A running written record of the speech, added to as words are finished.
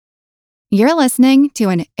You're listening to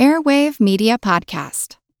an Airwave Media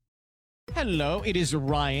Podcast. Hello, it is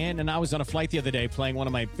Ryan, and I was on a flight the other day playing one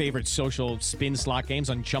of my favorite social spin slot games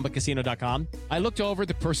on ChumbaCasino.com. I looked over at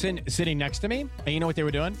the person sitting next to me, and you know what they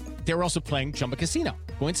were doing? They were also playing Chumba Casino.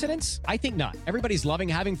 Coincidence? I think not. Everybody's loving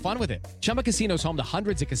having fun with it. Chumba Casino is home to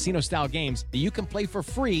hundreds of casino-style games that you can play for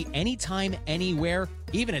free anytime, anywhere,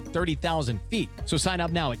 even at 30,000 feet. So sign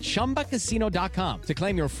up now at ChumbaCasino.com to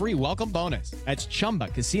claim your free welcome bonus. That's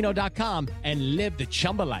ChumbaCasino.com and live the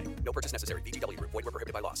Chumba life. No purchase necessary. VGW. Void where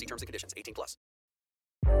prohibited by law. See terms and conditions.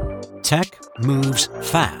 18+. Tech moves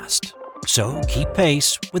fast. So keep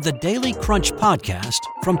pace with the Daily Crunch podcast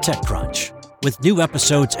from TechCrunch. With new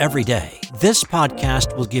episodes every day, this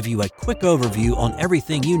podcast will give you a quick overview on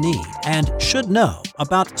everything you need and should know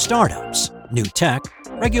about startups, new tech,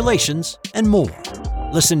 regulations, and more.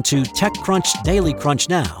 Listen to TechCrunch Daily Crunch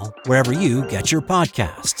now, wherever you get your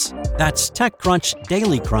podcasts. That's TechCrunch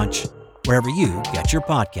Daily Crunch, wherever you get your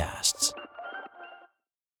podcasts.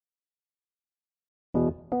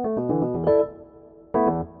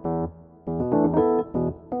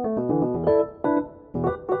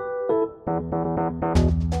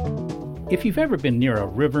 If you've ever been near a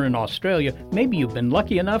river in Australia, maybe you've been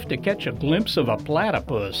lucky enough to catch a glimpse of a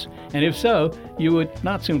platypus. And if so, you would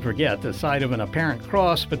not soon forget the sight of an apparent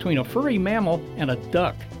cross between a furry mammal and a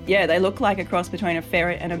duck. Yeah, they look like a cross between a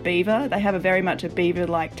ferret and a beaver. They have very much a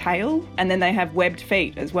beaver-like tail, and then they have webbed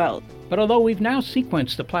feet as well. But although we've now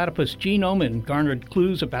sequenced the platypus genome and garnered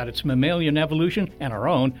clues about its mammalian evolution and our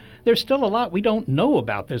own, there's still a lot we don't know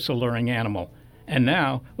about this alluring animal. And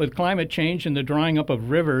now, with climate change and the drying up of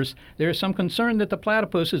rivers, there is some concern that the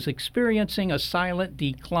platypus is experiencing a silent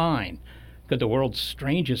decline. Could the world's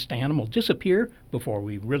strangest animal disappear before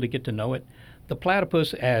we really get to know it? The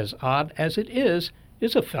platypus, as odd as it is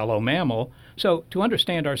a fellow mammal. So to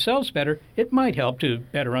understand ourselves better, it might help to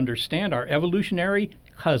better understand our evolutionary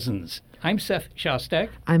cousins. I'm Seth Shostak.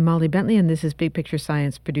 I'm Molly Bentley, and this is Big Picture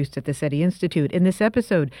Science, produced at the SETI Institute. In this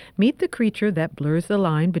episode, meet the creature that blurs the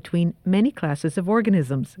line between many classes of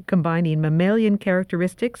organisms, combining mammalian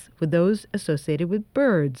characteristics with those associated with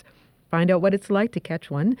birds. Find out what it's like to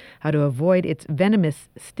catch one, how to avoid its venomous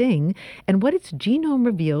sting, and what its genome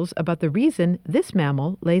reveals about the reason this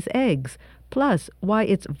mammal lays eggs, plus why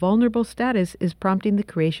its vulnerable status is prompting the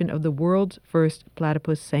creation of the world's first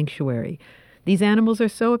platypus sanctuary. These animals are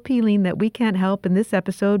so appealing that we can't help in this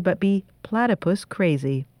episode but be platypus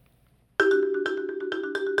crazy.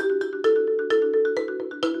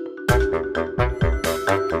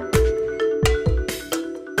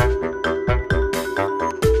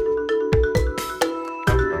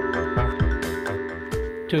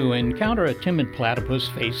 To encounter a timid platypus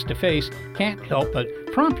face-to-face can't help but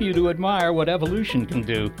prompt you to admire what evolution can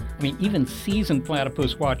do. I mean, even seasoned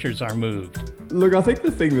platypus watchers are moved. Look, I think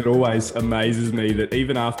the thing that always amazes me, that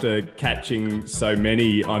even after catching so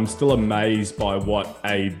many, I'm still amazed by what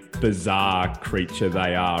a bizarre creature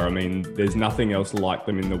they are. I mean, there's nothing else like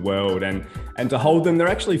them in the world. And to hold them, they're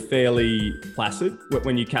actually fairly placid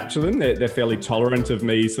when you capture them. They're fairly tolerant of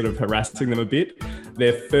me sort of harassing them a bit.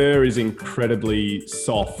 Their fur is incredibly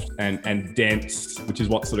soft and dense, which is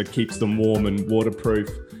what sort of keeps them warm and waterproof.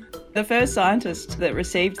 The first scientist that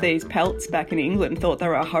received these pelts back in England thought they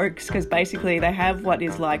were a hoax because basically they have what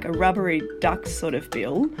is like a rubbery duck sort of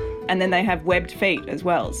bill, and then they have webbed feet as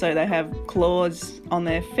well. So they have claws on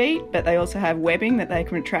their feet, but they also have webbing that they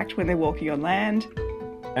can retract when they're walking on land.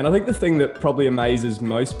 And I think the thing that probably amazes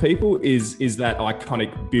most people is that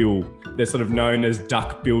iconic bill. They're sort of known as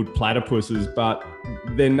duck-billed platypuses, but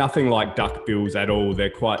they're nothing like duck-bills at all. They're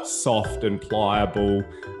quite soft and pliable,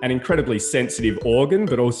 an incredibly sensitive organ,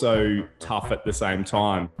 but also tough at the same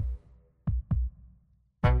time.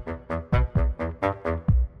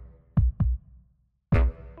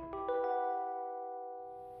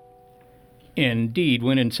 Indeed,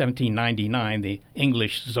 when in 1799 the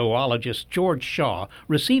English zoologist George Shaw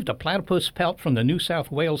received a platypus pelt from the New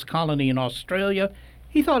South Wales colony in Australia,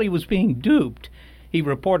 he thought he was being duped. He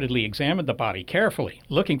reportedly examined the body carefully,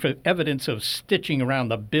 looking for evidence of stitching around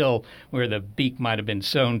the bill where the beak might have been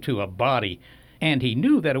sewn to a body, and he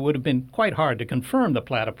knew that it would have been quite hard to confirm the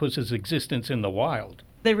platypus's existence in the wild.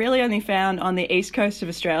 They're really only found on the east coast of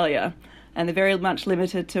Australia, and they're very much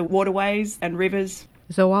limited to waterways and rivers.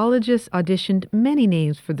 Zoologists auditioned many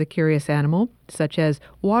names for the curious animal, such as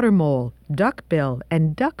water mole, duckbill,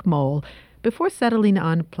 and duck mole, before settling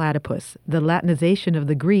on platypus, the Latinization of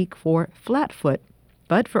the Greek for flatfoot.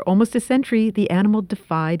 But for almost a century, the animal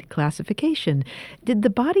defied classification. Did the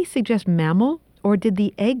body suggest mammal, or did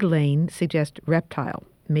the egg laying suggest reptile?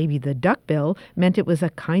 Maybe the duckbill meant it was a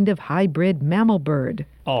kind of hybrid mammal bird.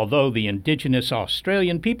 Although the indigenous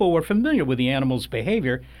Australian people were familiar with the animal's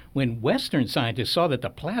behavior, when Western scientists saw that the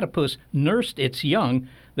platypus nursed its young,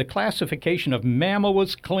 the classification of mammal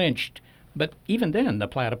was clinched. But even then, the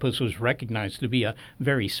platypus was recognized to be a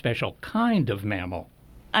very special kind of mammal.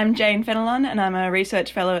 I'm Jane Fenelon, and I'm a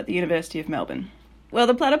research fellow at the University of Melbourne. Well,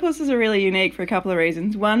 the platypuses are really unique for a couple of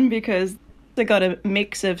reasons. One, because they've got a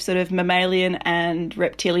mix of sort of mammalian and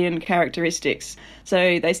reptilian characteristics.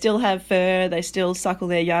 So they still have fur, they still suckle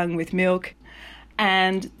their young with milk,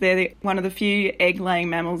 and they're one of the few egg-laying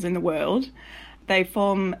mammals in the world. They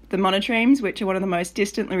form the monotremes, which are one of the most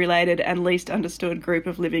distantly related and least understood group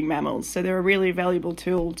of living mammals. So they're a really valuable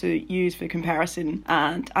tool to use for comparison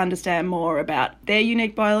and understand more about their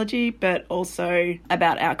unique biology, but also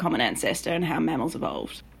about our common ancestor and how mammals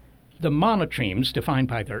evolved. The monotremes, defined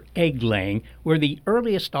by their egg laying, were the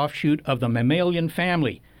earliest offshoot of the mammalian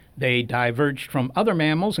family. They diverged from other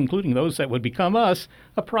mammals, including those that would become us,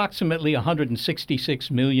 approximately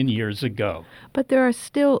 166 million years ago. But there are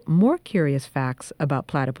still more curious facts about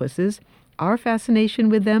platypuses. Our fascination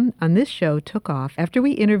with them on this show took off after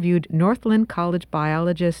we interviewed Northland College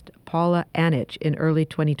biologist Paula Anich in early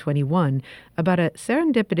 2021 about a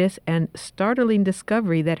serendipitous and startling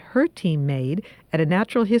discovery that her team made at a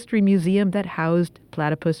natural history museum that housed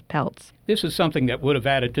platypus pelts. This is something that would have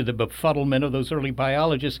added to the befuddlement of those early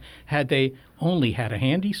biologists had they only had a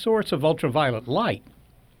handy source of ultraviolet light.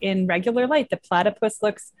 In regular light, the platypus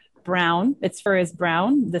looks brown. Its fur is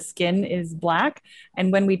brown. The skin is black.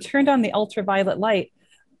 And when we turned on the ultraviolet light,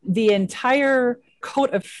 the entire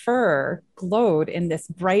coat of fur glowed in this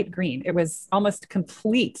bright green. It was almost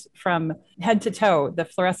complete from head to toe. The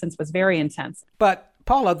fluorescence was very intense. But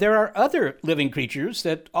Paula, there are other living creatures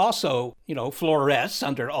that also, fluoresce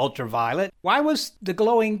under ultraviolet. Why was the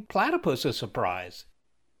glowing platypus a surprise?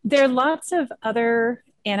 There are lots of other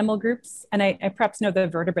animal groups, and I perhaps know the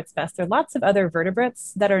vertebrates best. There are lots of other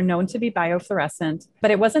vertebrates that are known to be biofluorescent,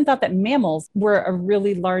 but it wasn't thought that mammals were a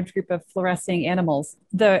really large group of fluorescing animals.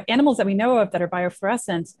 The animals that we know of that are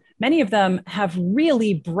biofluorescent, many of them have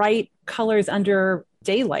really bright colors under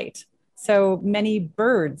daylight. So many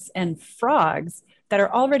birds and frogs that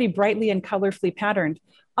are already brightly and colorfully patterned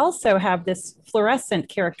also have this fluorescent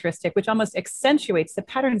characteristic, which almost accentuates the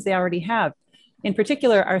patterns they already have. In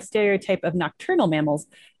particular, our stereotype of nocturnal mammals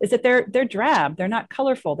is that they're drab, they're not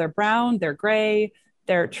colorful, they're brown, they're gray,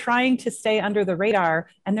 they're trying to stay under the radar,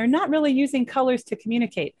 and they're not really using colors to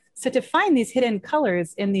communicate. So to find these hidden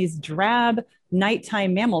colors in these drab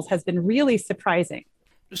nighttime mammals has been really surprising.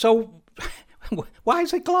 So why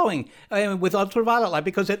is it glowing with ultraviolet light?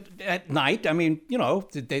 Because at night,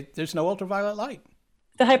 there's no ultraviolet light.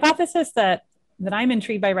 The hypothesis that I'm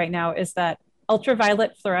intrigued by right now is that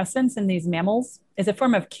ultraviolet fluorescence in these mammals is a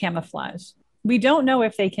form of camouflage. We don't know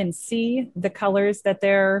if they can see the colors that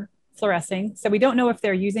they're fluorescing, so we don't know if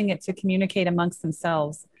they're using it to communicate amongst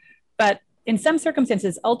themselves. But in some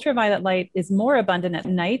circumstances, ultraviolet light is more abundant at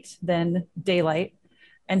night than daylight,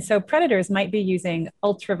 and so predators might be using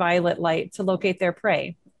ultraviolet light to locate their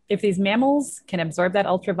prey. If these mammals can absorb that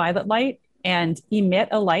ultraviolet light and emit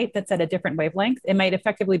a light that's at a different wavelength, it might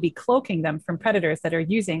effectively be cloaking them from predators that are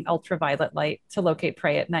using ultraviolet light to locate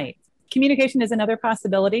prey at night. Communication is another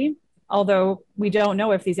possibility, although we don't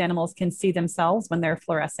know if these animals can see themselves when they're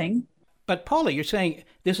fluorescing. But Paula, you're saying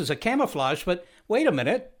this is a camouflage, but wait a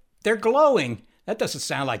minute, they're glowing. That doesn't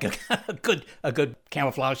sound like a good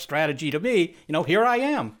camouflage strategy to me. Here I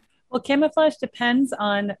am. Well, camouflage depends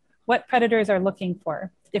on what predators are looking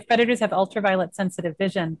for. If predators have ultraviolet sensitive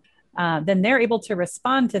vision, then they're able to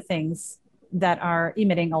respond to things that are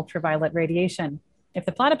emitting ultraviolet radiation. If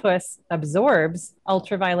the platypus absorbs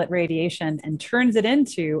ultraviolet radiation and turns it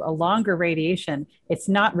into a longer radiation, it's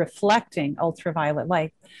not reflecting ultraviolet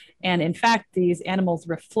light. And in fact, these animals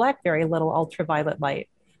reflect very little ultraviolet light.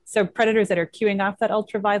 So predators that are cueing off that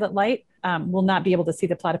ultraviolet light will not be able to see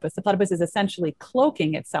the platypus. The platypus is essentially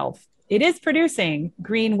cloaking itself. It is producing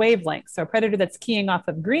green wavelengths. So a predator that's keying off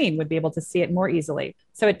of green would be able to see it more easily.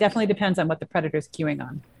 So it definitely depends on what the predator's cueing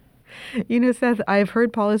on. Seth, I've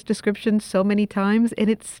heard Paula's description so many times, and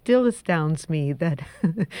it still astounds me that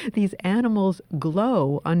these animals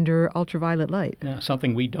glow under ultraviolet light. Yeah,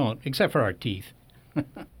 something we don't, except for our teeth.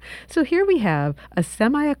 So here we have a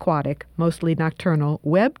semi-aquatic, mostly nocturnal,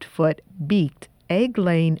 webbed-foot, beaked,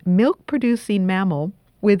 egg-laying, milk-producing mammal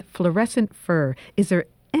with fluorescent fur. Is there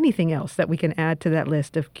anything else that we can add to that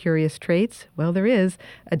list of curious traits? Well, there is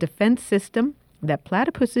a defense system that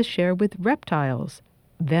platypuses share with reptiles: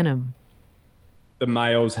 venom. The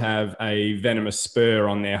males have a venomous spur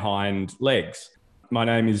on their hind legs. My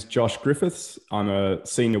name is Josh Griffiths. I'm a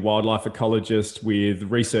senior wildlife ecologist with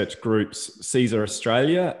research groups Caesar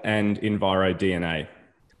Australia and EnviroDNA.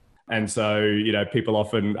 And so, people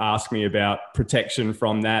often ask me about protection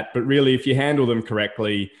from that, but really if you handle them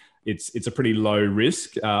correctly, it's a pretty low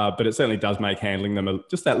risk, but it certainly does make handling them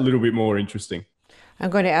just that little bit more interesting. I'm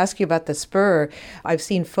going to ask you about the spur. I've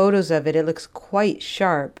seen photos of it. It looks quite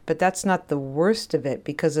sharp, but that's not the worst of it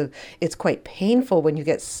because it's quite painful when you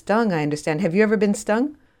get stung, I understand. Have you ever been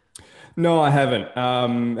stung? No, I haven't.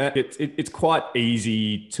 It's quite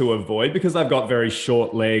easy to avoid because they've got very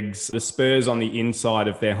short legs, the spurs on the inside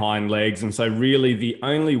of their hind legs. And so really the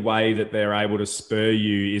only way that they're able to spur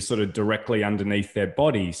you is sort of directly underneath their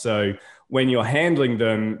body. So when you're handling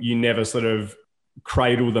them, you never sort of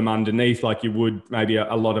cradle them underneath like you would maybe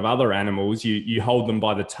a lot of other animals. You hold them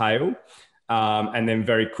by the tail, and then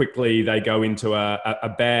very quickly they go into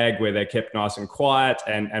a bag where they're kept nice and quiet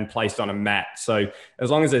and placed on a mat. So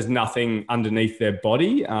as long as there's nothing underneath their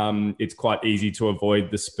body, it's quite easy to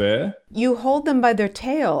avoid the spur. You hold them by their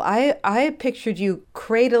tail. I pictured you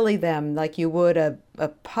cradling them like you would a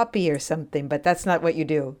puppy or something, but that's not what you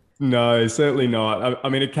do. No, certainly not. I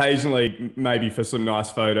mean, occasionally, maybe for some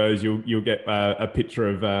nice photos, you'll get a picture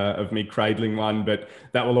of me cradling one, but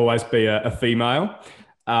that will always be a female.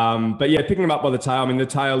 But yeah, picking them up by the tail. I mean, the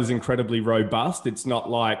tail is incredibly robust. It's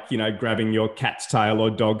not like, grabbing your cat's tail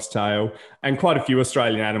or dog's tail. And quite a few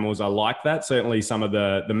Australian animals are like that. Certainly some of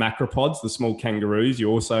the macropods, the small kangaroos, you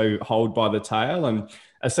also hold by the tail. And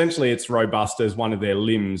essentially it's robust as one of their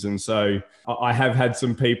limbs. And so I have had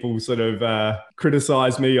some people sort of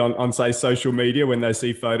criticize me on say, social media when they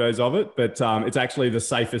see photos of it. But it's actually the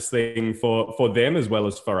safest thing for them as well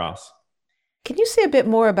as for us. Can you say a bit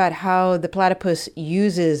more about how the platypus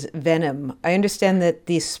uses venom? I understand that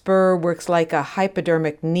the spur works like a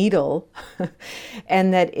hypodermic needle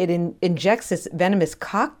and that it injects this venomous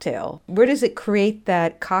cocktail. Where does it create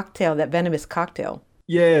that cocktail, that venomous cocktail?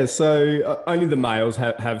 Yeah, so only the males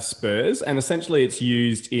have spurs, and essentially it's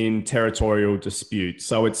used in territorial disputes.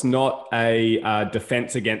 So it's not a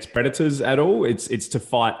defense against predators at all. It's to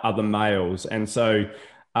fight other males. And so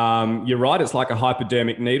you're right, it's like a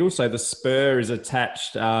hypodermic needle. So the spur is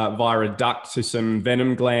attached via a duct to some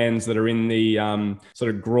venom glands that are in the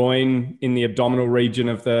sort of groin in the abdominal region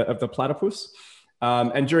of the platypus.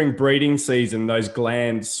 And during breeding season, those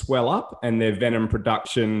glands swell up and their venom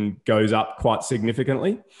production goes up quite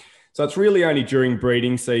significantly. So it's really only during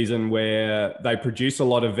breeding season where they produce a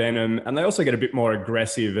lot of venom, and they also get a bit more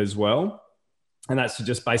aggressive as well. And that's to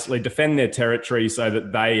just basically defend their territory so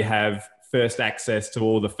that they have first access to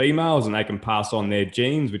all the females and they can pass on their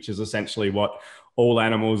genes, which is essentially what all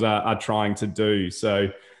animals are trying to do. So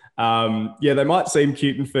they might seem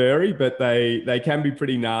cute and furry, but they can be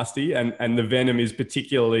pretty nasty. And the venom is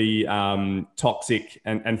particularly toxic.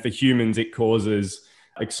 And for humans, it causes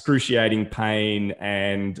excruciating pain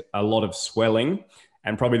and a lot of swelling.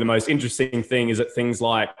 And probably the most interesting thing is that things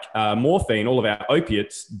like morphine, all of our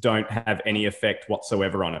opiates, don't have any effect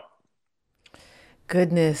whatsoever on it.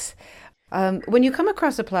 Goodness. When you come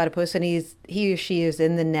across a platypus and he or she is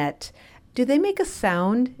in the net, do they make a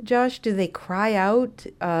sound, Josh? Do they cry out?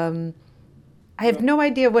 I have no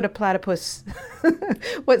idea what a platypus,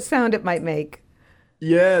 what sound it might make.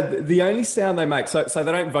 Yeah, the only sound they make, so they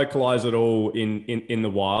don't vocalize at all in the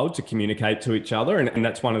wild to communicate to each other. And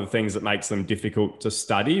that's one of the things that makes them difficult to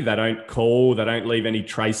study. They don't call, they don't leave any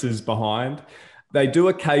traces behind. They do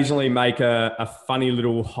occasionally make a funny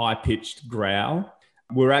little high-pitched growl.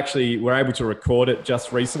 We're able to record it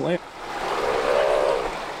just recently.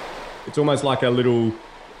 It's almost like a little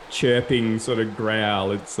chirping sort of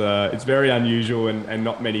growl. It's very unusual and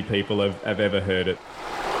not many people have ever heard it.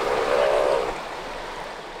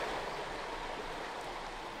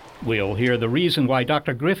 We'll hear the reason why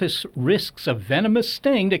Dr. Griffiths risks a venomous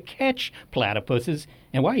sting to catch platypuses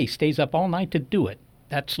and why he stays up all night to do it.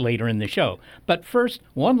 That's later in the show. But first,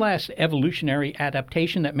 one last evolutionary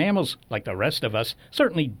adaptation that mammals, like the rest of us,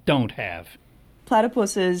 certainly don't have.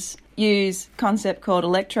 Platypuses use a concept called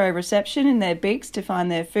electroreception in their beaks to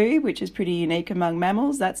find their food, which is pretty unique among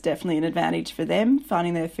mammals. That's definitely an advantage for them,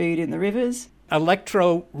 finding their food in the rivers.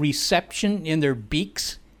 Electroreception in their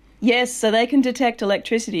beaks? Yes, so they can detect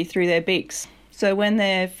electricity through their beaks. So when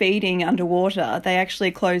they're feeding underwater, they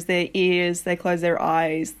actually close their ears, they close their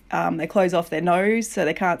eyes, they close off their nose so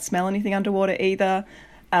they can't smell anything underwater either.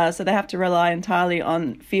 So they have to rely entirely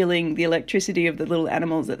on feeling the electricity of the little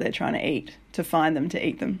animals that they're trying to eat to find them to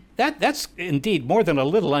eat them. That's indeed more than a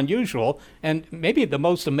little unusual. And maybe the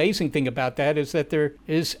most amazing thing about that is that there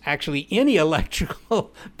is actually any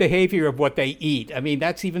electrical behavior of what they eat. I mean,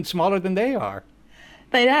 that's even smaller than they are.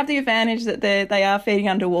 They have the advantage that they are feeding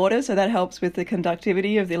underwater, so that helps with the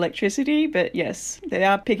conductivity of the electricity. But yes, they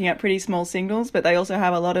are picking up pretty small signals, but they also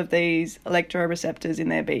have a lot of these electroreceptors in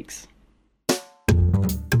their beaks.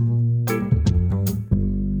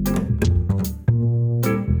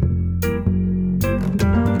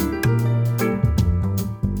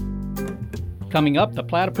 Coming up, the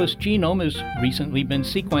platypus genome has recently been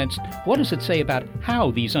sequenced. What does it say about how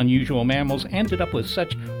these unusual mammals ended up with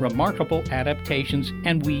such remarkable adaptations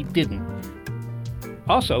and we didn't?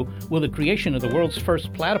 Also, will the creation of the world's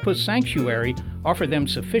first platypus sanctuary offer them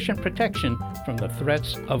sufficient protection from the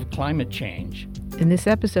threats of climate change? In this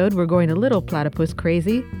episode, we're going a little platypus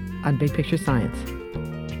crazy on Big Picture Science.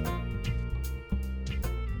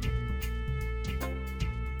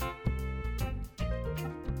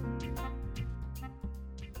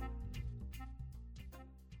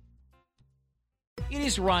 It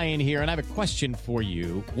is Ryan here, and I have a question for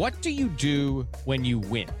you. What do you do when you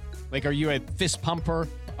win? Like, are you a fist pumper,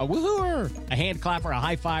 a woohooer, a hand clapper, a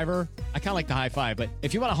high fiver? I kind of like the high five, but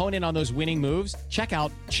if you want to hone in on those winning moves, check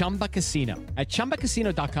out Chumba Casino. At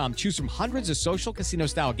ChumbaCasino.com, choose from hundreds of social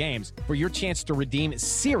casino-style games for your chance to redeem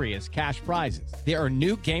serious cash prizes. There are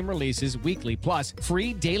new game releases weekly, plus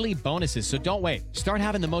free daily bonuses, so don't wait. Start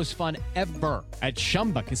having the most fun ever at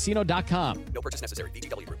ChumbaCasino.com. No purchase necessary.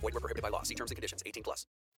 VGW Group. Void where prohibited by law. See terms and conditions. 18+.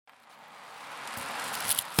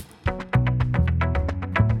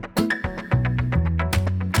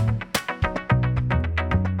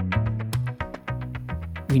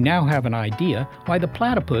 We now have an idea why the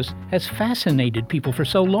platypus has fascinated people for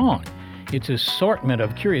so long. Its assortment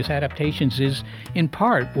of curious adaptations is, in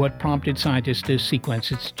part, what prompted scientists to sequence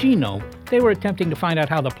its genome. They were attempting to find out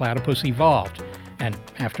how the platypus evolved. And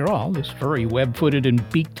after all, this furry, web-footed, and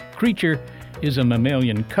beaked creature is a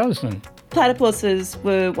mammalian cousin. Platypuses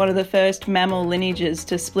were one of the first mammal lineages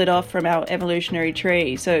to split off from our evolutionary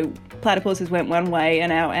tree. So platypuses went one way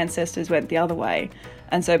and our ancestors went the other way.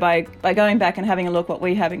 And so by going back and having a look what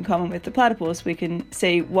we have in common with the platypus, we can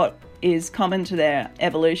see what is common to their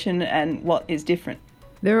evolution and what is different.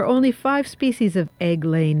 There are only 5 species of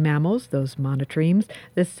egg-laying mammals, those monotremes.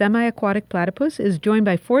 The semi-aquatic platypus is joined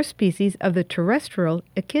by 4 species of the terrestrial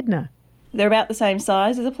echidna. They're about the same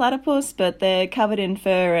size as a platypus, but they're covered in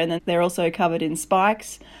fur and they're also covered in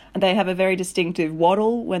spikes. And they have a very distinctive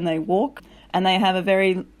waddle when they walk, and they have a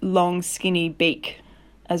very long, skinny beak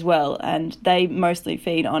as well, and they mostly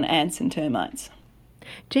feed on ants and termites.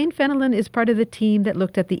 Jane Fenelon is part of the team that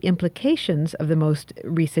looked at the implications of the most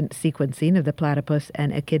recent sequencing of the platypus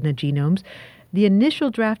and echidna genomes. The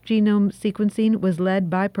initial draft genome sequencing was led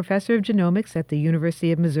by Professor of Genomics at the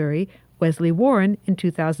University of Missouri, Wesley Warren, in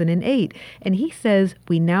 2008, and he says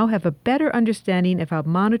we now have a better understanding of how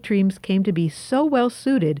monotremes came to be so well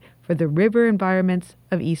suited for the river environments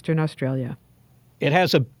of eastern Australia. It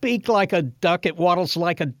has a beak like a duck, it waddles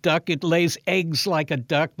like a duck, it lays eggs like a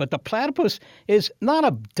duck, but the platypus is not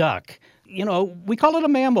a duck. You know, we call it a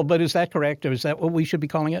mammal, but is that correct, or is that what we should be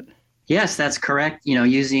calling it? Yes, that's correct. You know,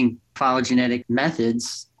 using phylogenetic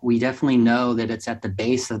methods, we definitely know that it's at the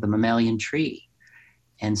base of the mammalian tree.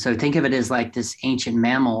 And so think of it as like this ancient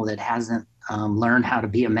mammal that hasn't learned how to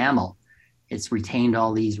be a mammal. It's retained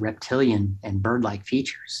all these reptilian and bird-like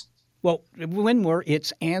features. Well, when were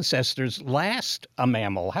its ancestors last a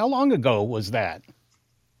mammal? How long ago was that?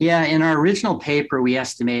 Yeah, in our original paper, we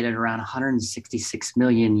estimated around 166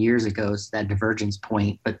 million years ago is that divergence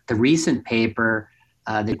point. But the recent paper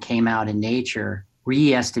that came out in Nature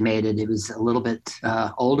re-estimated it was a little bit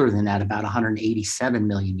older than that, about 187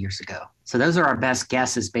 million years ago. So those are our best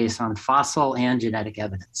guesses based on fossil and genetic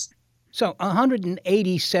evidence. So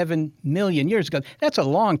 187 million years ago, that's a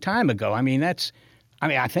long time ago.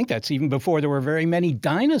 I think that's even before there were very many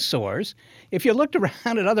dinosaurs. If you looked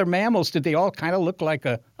around at other mammals, did they all kind of look like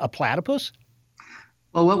a platypus?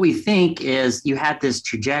 Well, what we think is you had this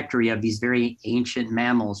trajectory of these very ancient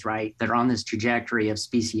mammals, right, that are on this trajectory of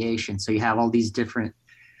speciation. So you have all these different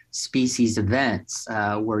species events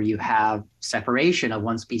where you have separation of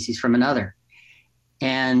one species from another.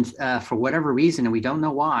 And for whatever reason, and we don't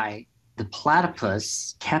know why, the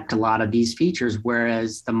platypus kept a lot of these features,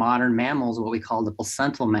 whereas the modern mammals, what we call the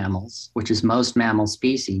placental mammals, which is most mammal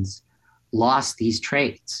species, lost these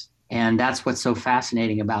traits. And that's what's so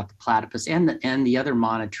fascinating about the platypus and the other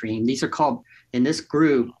monotreme. These are called, in this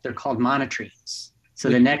group, they're called monotremes. So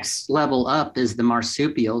the next level up is the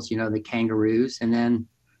marsupials, you know, the kangaroos, and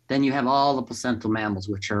then you have all the placental mammals,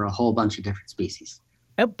 which are a whole bunch of different species.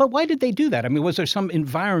 But why did they do that? I mean, was there some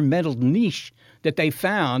environmental niche that they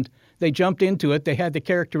found? They jumped into it. They had the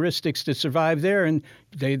characteristics to survive there, and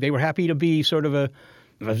they were happy to be sort of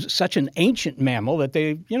such an ancient mammal that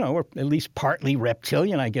they, were at least partly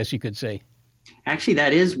reptilian, I guess you could say. Actually,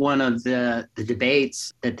 that is one of the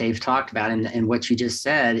debates that they've talked about. And what you just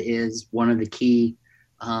said is one of the key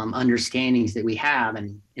understandings that we have.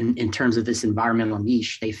 And in terms of this environmental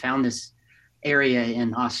niche, they found this area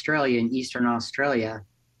in Australia, in Eastern Australia,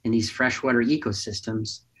 in these freshwater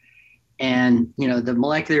ecosystems. And, the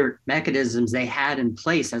molecular mechanisms they had in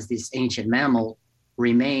place as this ancient mammal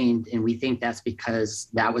remained. And we think that's because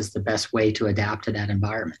that was the best way to adapt to that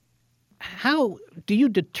environment. How do you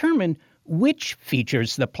determine which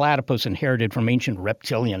features the platypus inherited from ancient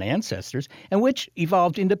reptilian ancestors and which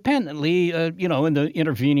evolved independently, in the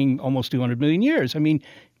intervening almost 200 million years? I mean,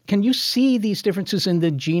 can you see these differences in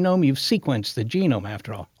the genome? You've sequenced the genome,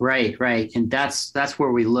 after all. Right. And that's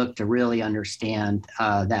where we look to really understand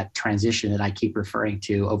that transition that I keep referring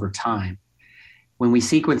to over time. When we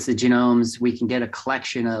sequence the genomes, we can get a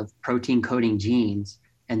collection of protein-coding genes,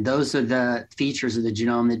 and those are the features of the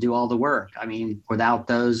genome that do all the work. I mean, without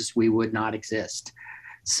those, we would not exist.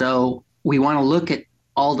 So we want to look at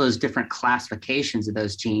all those different classifications of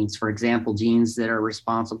those genes. For example, genes that are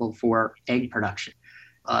responsible for egg production.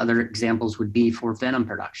 Other examples would be for venom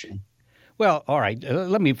production. Well, all right.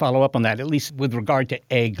 Let me follow up on that, at least with regard to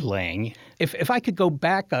egg laying. If I could go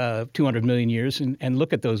back 200 million years and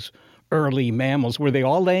look at those early mammals, were they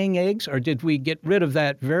all laying eggs, or did we get rid of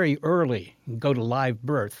that very early and go to live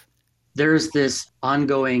birth? There's this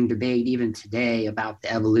ongoing debate even today about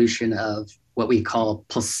the evolution of what we call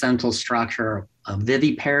placental structure.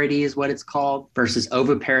 Viviparity is what it's called, versus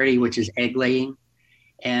oviparity, which is egg laying.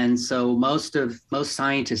 And so most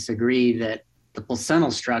scientists agree that the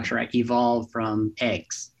placental structure evolved from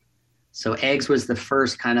eggs. So eggs was the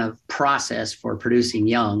first kind of process for producing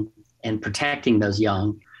young and protecting those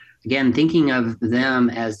young. Again, thinking of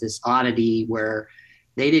them as this oddity where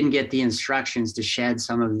they didn't get the instructions to shed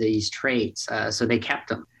some of these traits, so they kept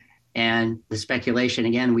them. And the speculation,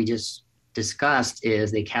 again, we just discussed,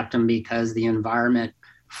 is they kept them because the environment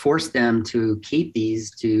forced them to keep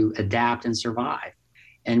these to adapt and survive.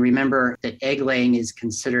 And remember that egg laying is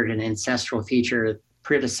considered an ancestral feature,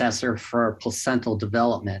 predecessor for placental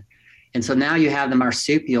development. And so now you have the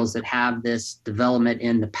marsupials that have this development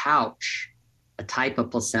in the pouch, a type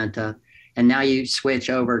of placenta, and now you switch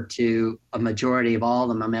over to a majority of all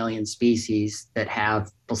the mammalian species that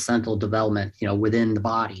have placental development, within the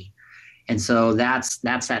body. And so that's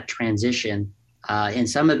that transition. And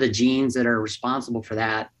some of the genes that are responsible for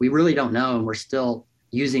that, we really don't know, and we're still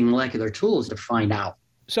using molecular tools to find out.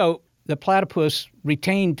 So the platypus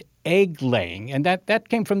retained egg laying, and that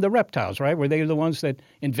came from the reptiles, right? Were they the ones that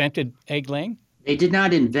invented egg laying?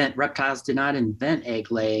 Reptiles did not invent egg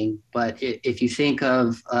laying, but if you think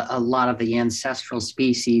of a lot of the ancestral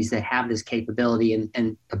species that have this capability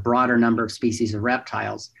and a broader number of species of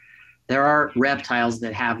reptiles, there are reptiles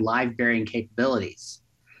that have live bearing capabilities.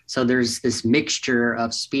 So there's this mixture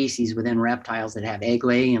of species within reptiles that have egg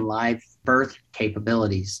laying and live birth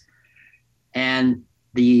capabilities. And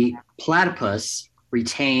the platypus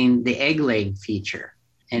retained the egg laying feature.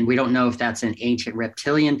 And we don't know if that's an ancient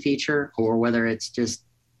reptilian feature or whether it's just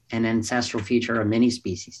an ancestral feature of many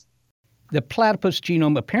species. The platypus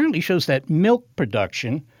genome apparently shows that milk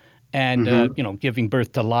production and, giving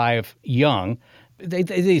birth to live young,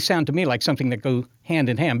 they sound to me like something that go hand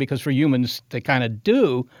in hand, because for humans they kind of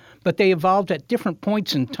do, but they evolved at different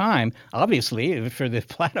points in time. Obviously, for the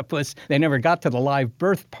platypus, they never got to the live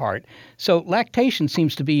birth part. So lactation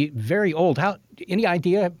seems to be very old. Any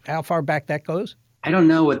idea how far back that goes? I don't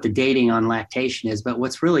know what the dating on lactation is, but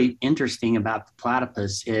what's really interesting about the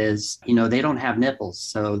platypus is, they don't have nipples.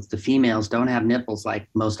 So the females don't have nipples like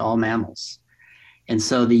most all mammals. And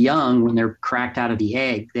so the young, when they're cracked out of the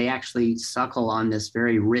egg, they actually suckle on this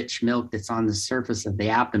very rich milk that's on the surface of the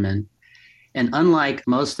abdomen. And unlike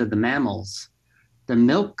most of the mammals, the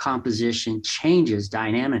milk composition changes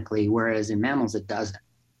dynamically, whereas in mammals it doesn't,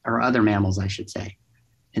 or other mammals, I should say.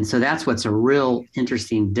 And so that's what's a real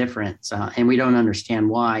interesting difference, and we don't understand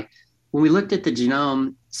why. When we looked at the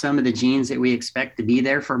genome, some of the genes that we expect to be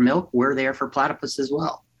there for milk were there for platypus as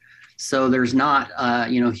well. So there's not,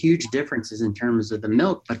 huge differences in terms of the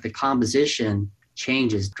milk, but the composition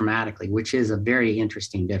changes dramatically, which is a very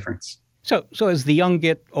interesting difference. So as the young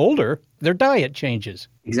get older, their diet changes.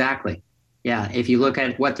 Exactly. Yeah. If you look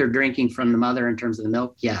at what they're drinking from the mother in terms of the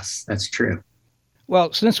milk, yes, that's true.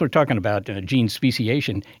 Well, since we're talking about gene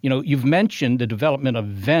speciation, you've mentioned the development of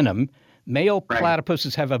venom. Male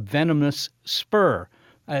platypuses have a venomous spur.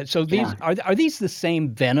 So these are these the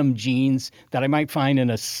same venom genes that I might find in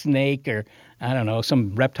a snake or, I don't know,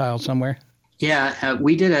 some reptile somewhere? Yeah,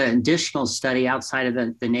 we did an additional study outside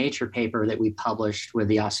of the Nature paper that we published with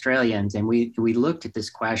the Australians, and we looked at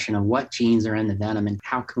this question of what genes are in the venom and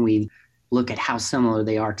how can we look at how similar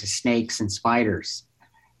they are to snakes and spiders.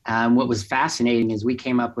 What was fascinating is we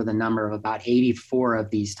came up with a number of about 84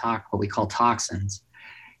 of these what we call toxins.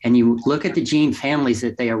 And you look at the gene families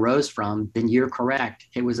that they arose from, then you're correct.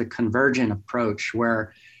 It was a convergent approach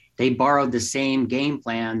where they borrowed the same game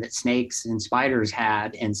plan that snakes and spiders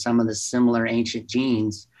had and some of the similar ancient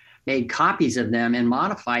genes, made copies of them and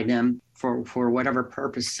modified them for whatever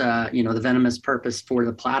purpose, the venomous purpose for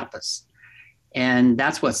the platypus. And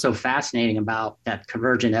that's what's so fascinating about that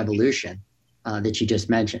convergent evolution that you just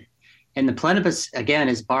mentioned. And the platypus, again,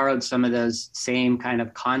 has borrowed some of those same kind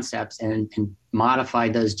of concepts and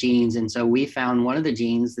modified those genes. And so we found one of the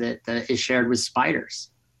genes that is shared with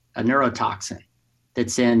spiders, a neurotoxin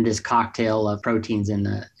that's in this cocktail of proteins in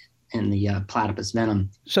the platypus venom.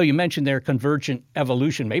 So you mentioned their convergent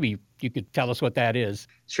evolution. Maybe you could tell us what that is.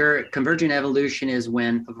 Sure. Convergent evolution is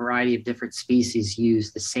when a variety of different species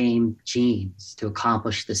use the same genes to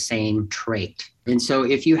accomplish the same trait. And so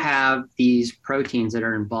if you have these proteins that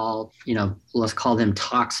are involved, let's call them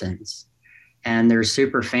toxins, and there's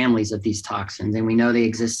super families of these toxins, and we know they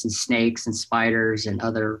exist in snakes and spiders and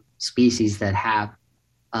other species that have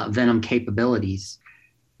venom capabilities.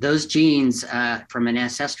 Those genes, from an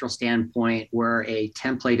ancestral standpoint, were a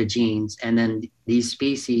template of genes, and then these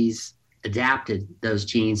species adapted those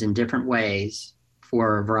genes in different ways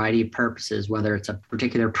for a variety of purposes, whether it's a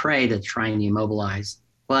particular prey that's trying to immobilize.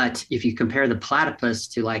 But if you compare the platypus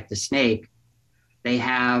to like the snake, they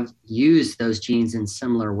have used those genes in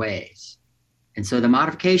similar ways. And so the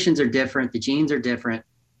modifications are different, the genes are different,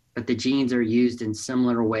 but the genes are used in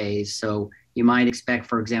similar ways. So you might expect,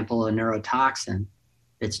 for example, a neurotoxin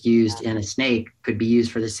that's used in a snake could be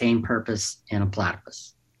used for the same purpose in a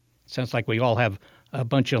platypus. Sounds like we all have a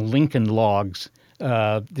bunch of Lincoln logs,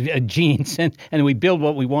 genes, and we build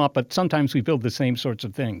what we want, but sometimes we build the same sorts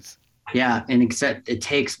of things. Yeah, and except it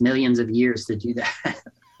takes millions of years to do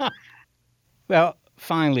that. Well,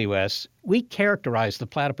 finally, Wes, we characterize the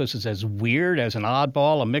platypuses as weird, as an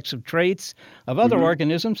oddball, a mix of traits of other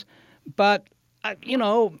organisms, but,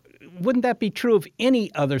 wouldn't that be true of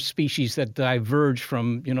any other species that diverge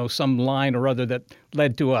from, some line or other that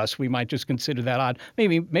led to us? We might just consider that odd.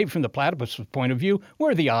 Maybe from the platypus point of view,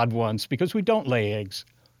 we're the odd ones because we don't lay eggs.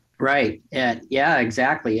 Right. Yeah,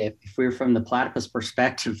 exactly. If we're from the platypus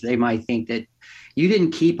perspective, they might think that you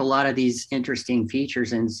didn't keep a lot of these interesting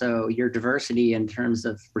features, and so your diversity in terms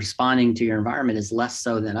of responding to your environment is less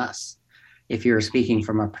so than us, if you're speaking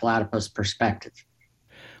from a platypus perspective.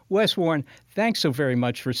 Wes Warren, thanks so very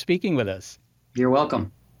much for speaking with us. You're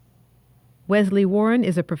welcome. Wesley Warren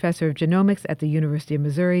is a professor of genomics at the University of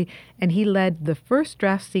Missouri, and he led the first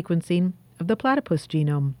draft sequencing of the platypus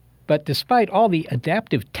genome. But despite all the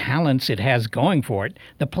adaptive talents it has going for it,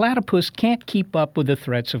 the platypus can't keep up with the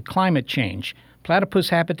threats of climate change. Platypus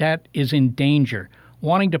habitat is in danger.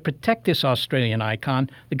 Wanting to protect this Australian icon,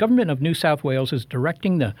 the government of New South Wales is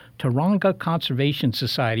directing the Taronga Conservation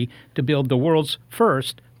Society to build the world's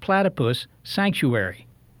first platypus sanctuary.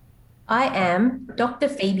 I am Dr.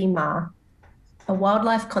 Phoebe Ma, a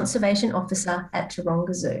wildlife conservation officer at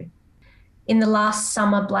Taronga Zoo. In the last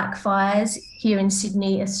summer black fires here in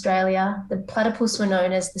Sydney, Australia, the platypus were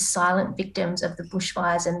known as the silent victims of the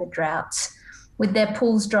bushfires and the droughts. With their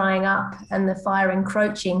pools drying up and the fire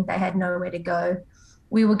encroaching, they had nowhere to go.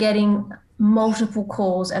 We were getting multiple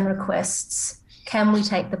calls and requests. Can we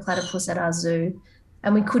take the platypus at our zoo?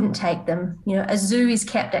 And we couldn't take them. A zoo is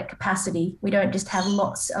kept at capacity. We don't just have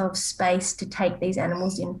lots of space to take these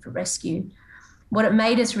animals in for rescue. What it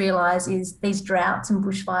made us realise is these droughts and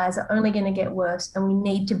bushfires are only going to get worse, and we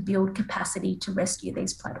need to build capacity to rescue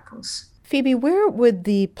these platypus. Phoebe, where would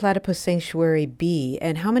the platypus sanctuary be,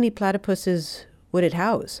 and how many platypuses would it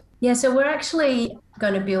house? Yeah, so we're actually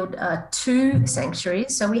going to build 2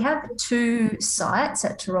 sanctuaries. So we have 2 sites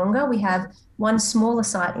at Taronga. We have one smaller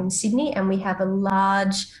site in Sydney, and we have a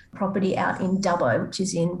large property out in Dubbo, which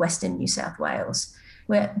is in Western New South Wales.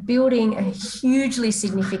 We're building a hugely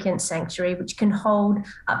significant sanctuary which can hold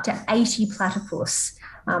up to 80 platypus.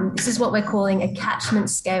 This is what we're calling a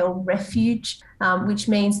catchment scale refuge, which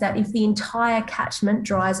means that if the entire catchment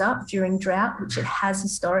dries up during drought, which it has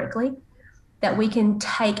historically, that we can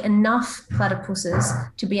take enough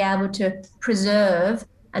platypuses to be able to preserve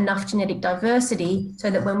enough genetic diversity so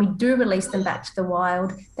that when we do release them back to the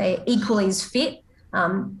wild, they're equally as fit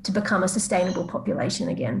to become a sustainable population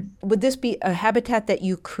again. Would this be a habitat that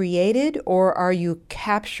you created, or are you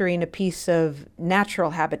capturing a piece of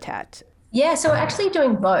natural habitat? Yeah, so we're actually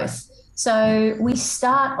doing both. So we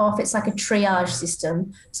start off, it's like a triage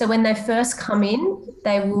system. So when they first come in,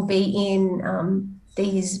 they will be in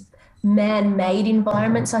these man-made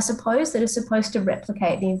environments, I suppose, that are supposed to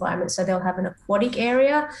replicate the environment. So they'll have an aquatic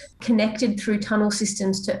area connected through tunnel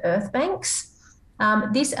systems to earth banks.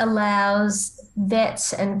 This allows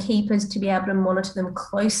vets and keepers to be able to monitor them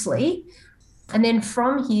closely. And then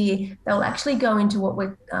from here, they'll actually go into what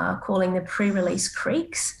we're calling the pre-release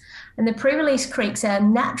creeks. And the pre-release creeks are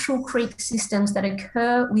natural creek systems that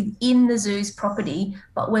occur within the zoo's property,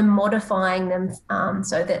 but we're modifying them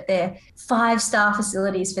so that they're 5-star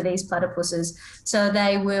facilities for these platypuses. So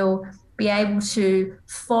they will be able to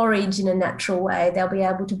forage in a natural way. They'll be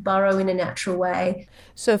able to burrow in a natural way.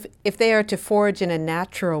 So if they are to forage in a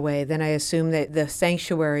natural way, then I assume that the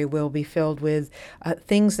sanctuary will be filled with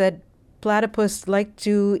things that platypus like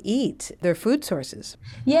to eat, their food sources.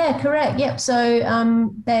 Yeah, correct. Yep.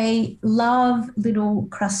 So they love little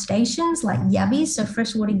crustaceans like yabbies. So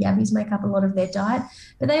freshwater yabbies make up a lot of their diet,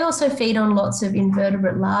 but they also feed on lots of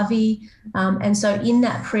invertebrate larvae. And so in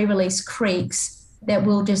that pre-release creeks, that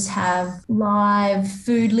will just have live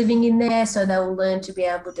food living in there. So they will learn to be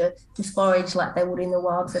able to forage like they would in the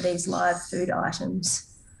wild for these live food items.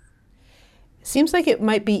 Seems like it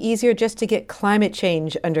might be easier just to get climate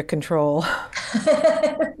change under control.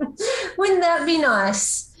 Wouldn't that be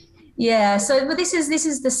nice? Yeah. So but this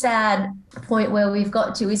is the sad point where we've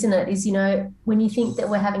got to, isn't it? Is, when you think that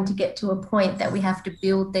we're having to get to a point that we have to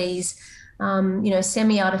build these,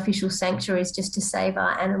 semi-artificial sanctuaries just to save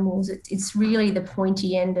our animals, it's really the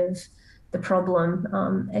pointy end of the problem.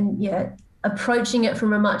 Approaching it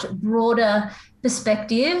from a much broader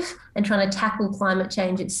perspective and trying to tackle climate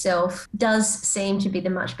change itself does seem to be the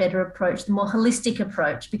much better approach, the more holistic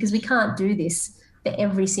approach, because we can't do this for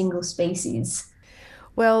every single species.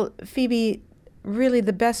 Well, Phoebe, really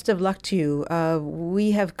the best of luck to you.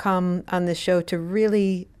 We have come on this show to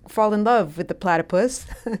really fall in love with the platypus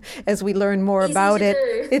as we learn more about it.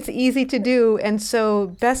 It's easy to do. And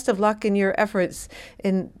so best of luck in your efforts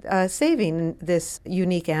in saving this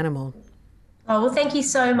unique animal. Oh, well, thank you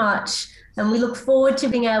so much. And we look forward to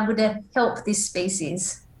being able to help this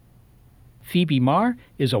species. Phoebe Marr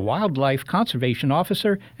is a wildlife conservation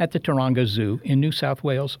officer at the Taronga Zoo in New South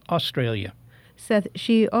Wales, Australia. Seth,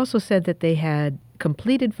 she also said that they had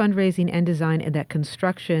completed fundraising and design and that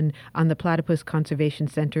construction on the Platypus Conservation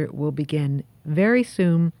Center will begin very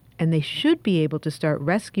soon, and they should be able to start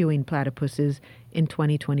rescuing platypuses in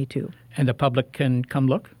 2022. And the public can come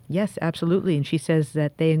look? Yes, absolutely. And she says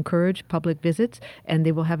that they encourage public visits and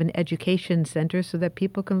they will have an education center so that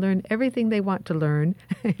people can learn everything they want to learn,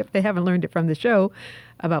 if they haven't learned it from the show,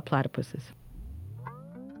 about platypuses.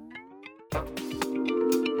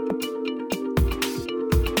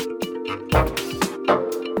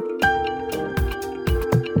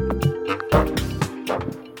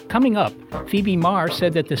 Coming up, Phoebe Marr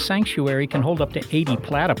said that the sanctuary can hold up to 80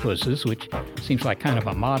 platypuses, which seems like kind of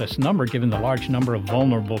a modest number given the large number of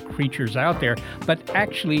vulnerable creatures out there. But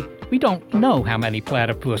actually, we don't know how many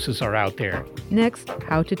platypuses are out there. Next,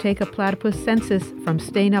 how to take a platypus census from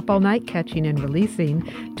staying up all night catching and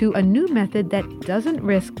releasing to a new method that doesn't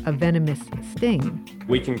risk a venomous sting.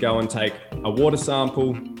 We can go and take a water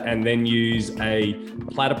sample and then use a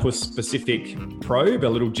platypus-specific probe, a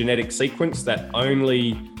little genetic sequence that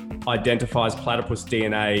only identifies platypus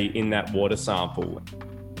DNA in that water sample.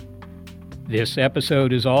 This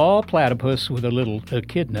episode is all platypus with a little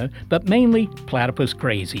echidna, but mainly Platypus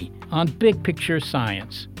Crazy on Big Picture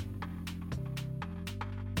Science.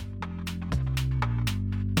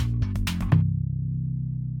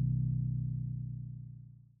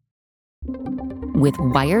 With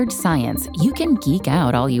Wired Science, you can geek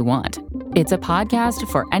out all you want. It's a podcast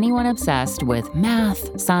for anyone obsessed with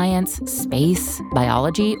math, science, space,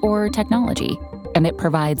 biology, or technology. And it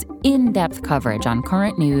provides in-depth coverage on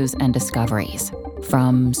current news and discoveries.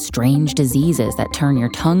 From strange diseases that turn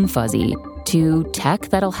your tongue fuzzy to tech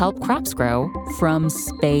that'll help crops grow from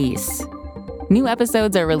space. New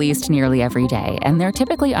episodes are released nearly every day, and they're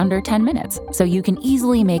typically under 10 minutes, so you can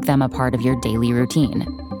easily make them a part of your daily routine.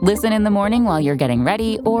 Listen in the morning while you're getting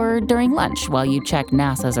ready or during lunch while you check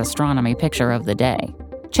NASA's astronomy picture of the day.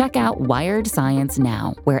 Check out Wired Science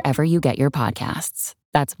now, wherever you get your podcasts.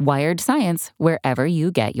 That's Wired Science, wherever you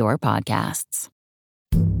get your podcasts.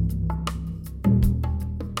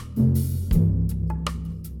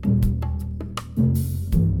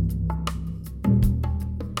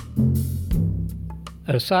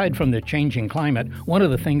 Aside from the changing climate, one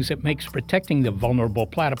of the things that makes protecting the vulnerable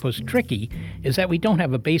platypus tricky is that we don't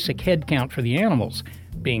have a basic head count for the animals.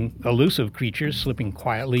 Being elusive creatures slipping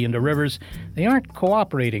quietly into rivers, they aren't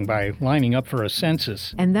cooperating by lining up for a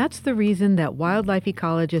census. And that's the reason that wildlife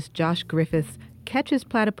ecologist Josh Griffiths catches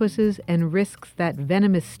platypuses and risks that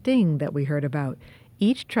venomous sting that we heard about.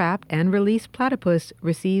 Each trapped and released platypus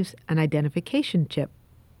receives an identification chip.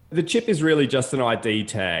 The chip is really just an ID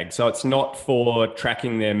tag, so it's not for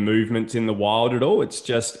tracking their movements in the wild at all. It's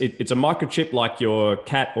just, it's a microchip like your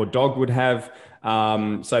cat or dog would have,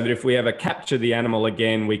 so that if we ever capture the animal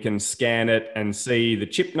again, we can scan it and see the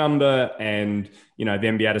chip number and,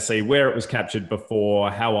 then be able to see where it was captured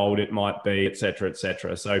before, how old it might be, et cetera, et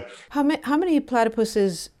cetera. So how many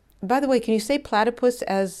platypuses, by the way, can you say platypus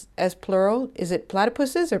as plural? Is it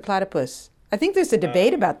platypuses or platypus? I think there's a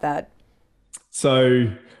debate about that.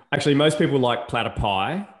 So actually, most people like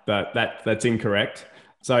platypi, but that's incorrect.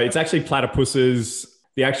 So it's actually platypuses.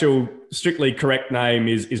 The actual strictly correct name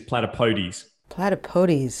is platypodes.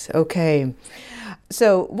 Platypodes, okay.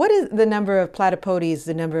 So what is the number of platypodes,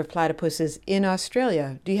 the number of platypuses in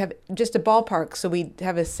Australia? Do you have just a ballpark so we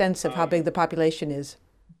have a sense of how big the population is?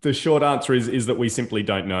 The short answer is that we simply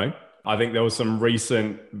don't know. I think there was some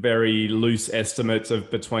recent, very loose estimates of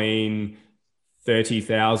between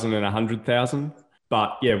 30,000 and 100,000.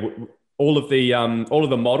 But yeah, all of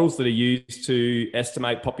the models that are used to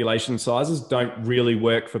estimate population sizes don't really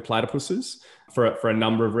work for platypuses for a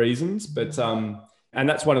number of reasons. But and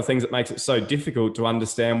that's one of the things that makes it so difficult to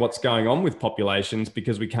understand what's going on with populations,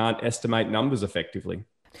 because we can't estimate numbers effectively.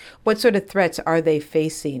 What sort of threats are they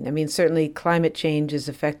facing? I mean, certainly climate change is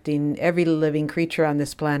affecting every living creature on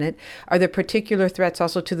this planet. Are there particular threats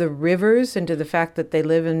also to the rivers and to the fact that they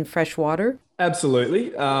live in fresh water?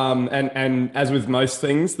 Absolutely. And as with most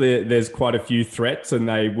things, there's quite a few threats, and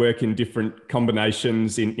they work in different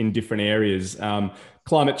combinations in different areas.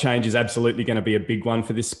 Climate change is absolutely going to be a big one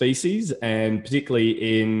for this species. And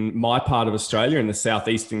particularly in my part of Australia, in the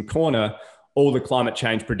southeastern corner, all the climate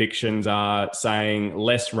change predictions are saying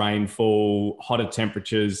less rainfall, hotter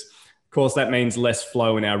temperatures. Of course, that means less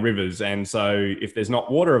flow in our rivers. And so if there's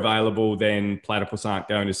not water available, then platypus aren't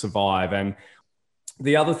going to survive. And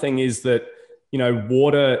the other thing is that,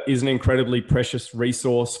 water is an incredibly precious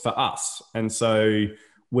resource for us. And so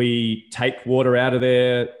we take water out of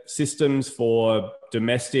their systems for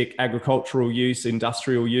domestic, agricultural use,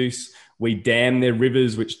 industrial use. We dam their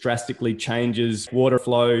rivers, which drastically changes water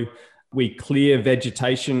flow. We clear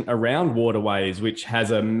vegetation around waterways, which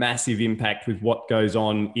has a massive impact with what goes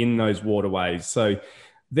on in those waterways. So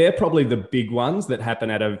they're probably the big ones that happen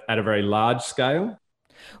at a very large scale.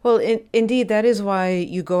 Well, indeed, that is why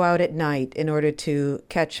you go out at night in order to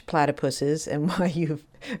catch platypuses, and why you've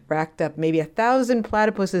racked up maybe 1,000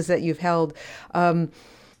 platypuses that you've held.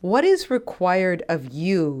 What is required of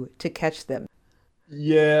you to catch them?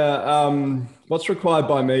 Yeah, what's required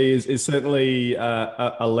by me is certainly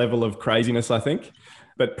a level of craziness, I think,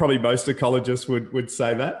 but probably most ecologists would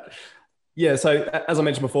say that. Yeah, so as I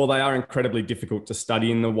mentioned before, they are incredibly difficult to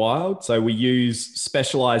study in the wild. So we use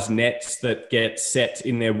specialized nets that get set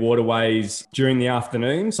in their waterways during the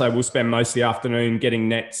afternoon. So we'll spend most of the afternoon getting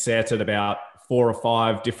nets set at about 4 or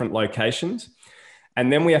 5 different locations.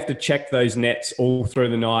 And then we have to check those nets all through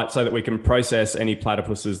the night so that we can process any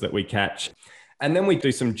platypuses that we catch. And then we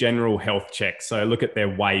do some general health checks. So look at their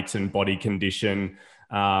weight and body condition,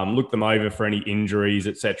 look them over for any injuries,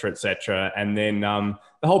 et cetera, and then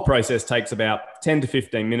the whole process takes about 10 to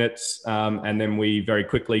 15 minutes, and then we very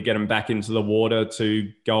quickly get them back into the water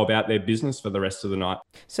to go about their business for the rest of the night.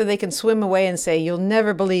 So they can swim away and say, "You'll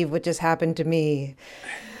never believe what just happened to me."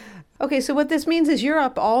 Okay, so what this means is you're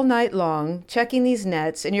up all night long checking these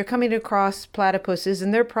nets, and you're coming across platypuses,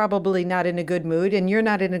 and they're probably not in a good mood, and you're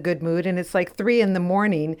not in a good mood, and it's like 3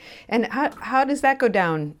 a.m. And how does that go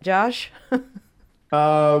down, Josh?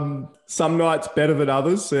 Some nights better than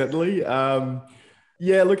others, certainly.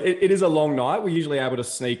 Yeah, look, it is a long night. We're usually able to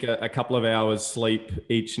sneak a couple of hours sleep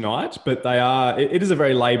each night, but it is a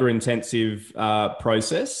very labor-intensive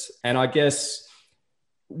process. And I guess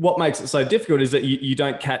what makes it so difficult is that you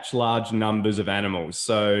don't catch large numbers of animals.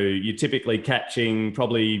 So you're typically catching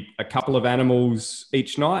probably a couple of animals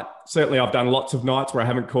each night. Certainly I've done lots of nights where I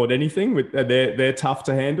haven't caught anything. They're tough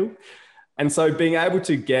to handle. And so being able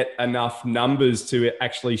to get enough numbers to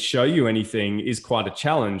actually show you anything is quite a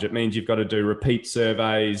challenge. It means you've got to do repeat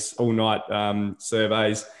surveys, all night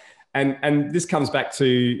surveys. And this comes back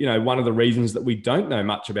to, one of the reasons that we don't know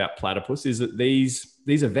much about platypus is that these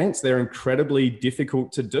events, they're incredibly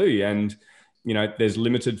difficult to do. And, there's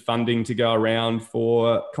limited funding to go around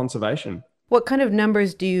for conservation. What kind of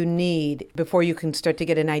numbers do you need before you can start to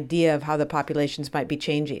get an idea of how the populations might be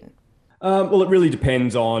changing? Well, it really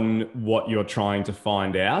depends on what you're trying to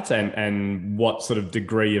find out and what sort of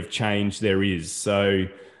degree of change there is. So,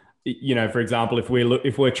 for example, if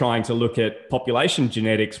we're trying to look at population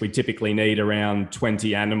genetics, we typically need around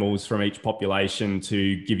 20 animals from each population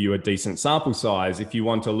to give you a decent sample size. If you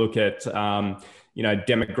want to look at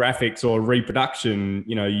demographics or reproduction,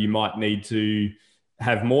 you might need to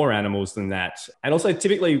have more animals than that. And also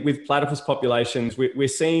typically with platypus populations, we're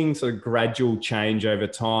seeing sort of gradual change over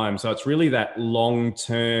time. So it's really that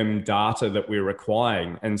long-term data that we're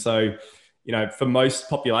requiring. And so, for most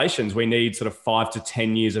populations, we need sort of 5 to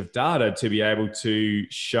 10 years of data to be able to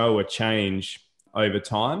show a change over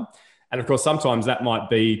time. And of course, sometimes that might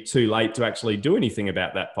be too late to actually do anything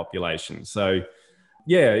about that population. So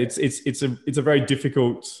yeah, it's a very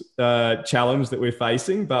difficult challenge that we're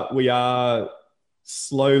facing, but we are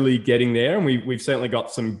slowly getting there, and we've certainly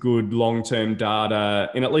got some good long-term data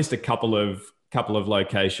in at least a couple of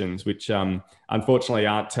locations, which unfortunately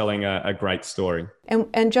aren't telling a great story.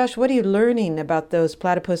 And Josh, what are you learning about those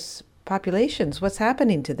platypus populations? What's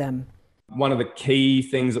happening to them? One of the key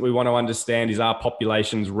things that we want to understand is, are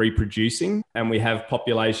populations reproducing? And we have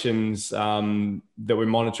populations that we're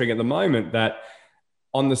monitoring at the moment that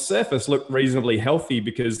on the surface look reasonably healthy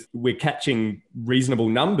because we're catching reasonable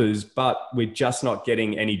numbers, but we're just not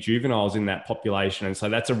getting any juveniles in that population. And so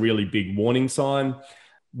that's a really big warning sign.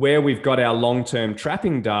 Where we've got our long-term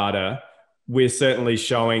trapping data, we're certainly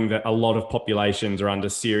showing that a lot of populations are under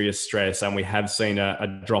serious stress, and we have seen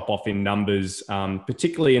a drop-off in numbers,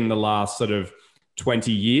 particularly in the last sort of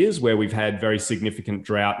 20 years where we've had very significant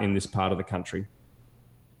drought in this part of the country.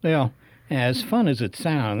 Yeah. As fun as it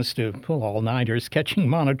sounds to pull all-nighters catching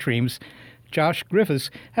monotremes, Josh Griffiths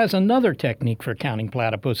has another technique for counting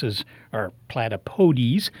platypuses, or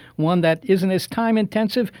platypodes, one that isn't as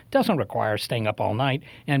time-intensive, doesn't require staying up all night,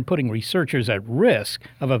 and putting researchers at risk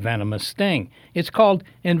of a venomous sting. It's called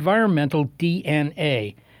environmental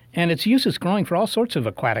DNA, and its use is growing for all sorts of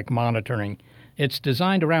aquatic monitoring. It's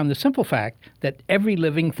designed around the simple fact that every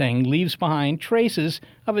living thing leaves behind traces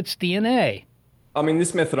of its DNA. I mean,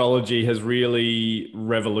 this methodology has really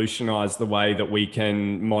revolutionized the way that we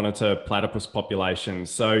can monitor platypus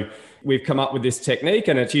populations. So we've come up with this technique,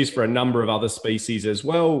 and it's used for a number of other species as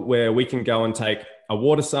well, where we can go and take a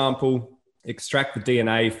water sample, extract the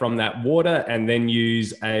DNA from that water, and then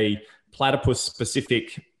use a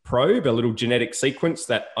platypus-specific probe, a little genetic sequence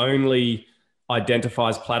that only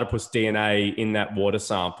identifies platypus DNA in that water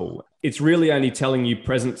sample. It's really only telling you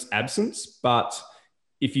presence, absence, but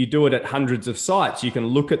if you do it at hundreds of sites, you can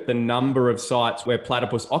look at the number of sites where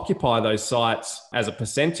platypus occupy those sites as a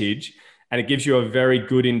percentage, and it gives you a very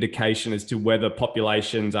good indication as to whether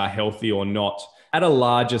populations are healthy or not at a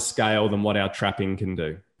larger scale than what our trapping can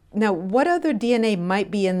do. Now, what other DNA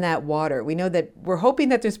might be in that water? We know that we're hoping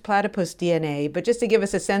that there's platypus DNA, but just to give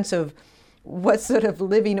us a sense of what sort of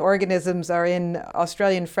living organisms are in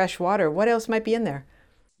Australian fresh water, what else might be in there?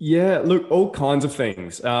 Yeah, look, all kinds of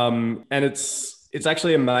things. And it's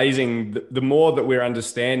actually amazing. The more that we're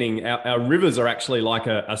understanding, our rivers are actually like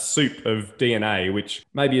a soup of DNA, which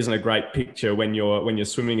maybe isn't a great picture when you're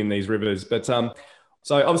swimming in these rivers. But so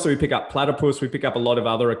obviously we pick up platypus, we pick up a lot of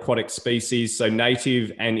other aquatic species, so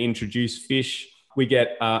native and introduced fish. We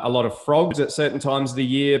get a lot of frogs at certain times of the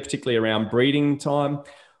year, particularly around breeding time.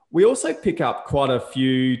 We also pick up quite a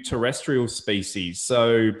few terrestrial species.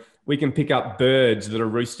 So we can pick up birds that are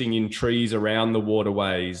roosting in trees around the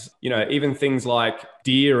waterways. Even things like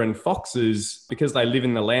deer and foxes, because they live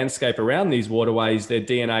in the landscape around these waterways, their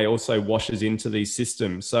DNA also washes into these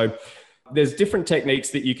systems. So there's different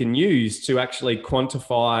techniques that you can use to actually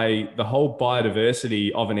quantify the whole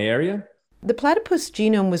biodiversity of an area. The platypus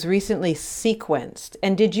genome was recently sequenced.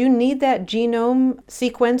 And did you need that genome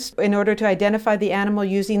sequenced in order to identify the animal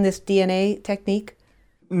using this DNA technique?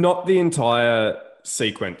 Not the entire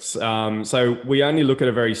sequence. So we only look at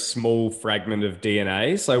a very small fragment of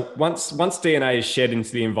DNA. So once DNA is shed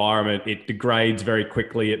into the environment, it degrades very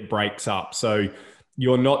quickly, it breaks up. So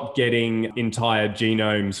you're not getting entire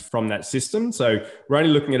genomes from that system. So we're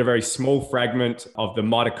only looking at a very small fragment of the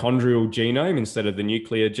mitochondrial genome instead of the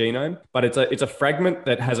nuclear genome. But it's a fragment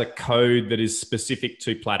that has a code that is specific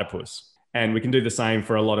to platypus. And we can do the same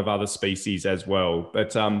for a lot of other species as well.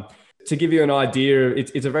 But to give you an idea,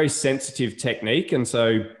 it's a very sensitive technique. And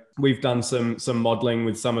so we've done some modeling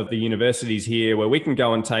with some of the universities here where we can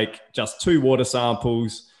go and take just 2 water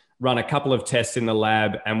samples, run a couple of tests in the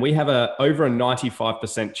lab, and we have over a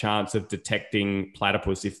 95% chance of detecting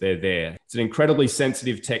platypus if they're there. It's an incredibly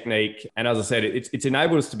sensitive technique. And as I said, it's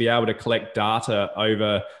enabled us to be able to collect data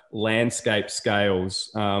over landscape scales,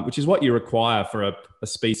 which is what you require for a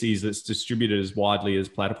species that's distributed as widely as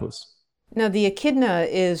platypus. Now, the echidna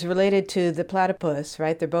is related to the platypus,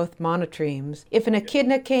 right? They're both monotremes. If an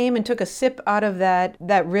echidna came and took a sip out of that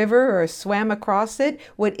river or swam across it,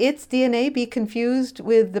 would its DNA be confused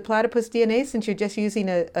with the platypus DNA since you're just using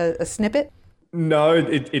a snippet? No,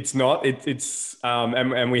 it's not.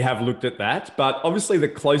 And we have looked at that. But obviously,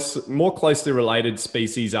 the more closely related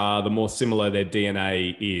species are, the more similar their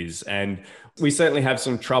DNA is. And we certainly have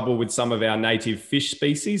some trouble with some of our native fish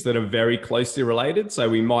species that are very closely related. So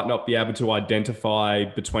we might not be able to identify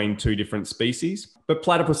between two different species. But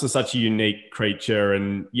platypus is such a unique creature.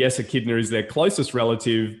 And yes, echidna is their closest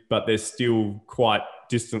relative, but they're still quite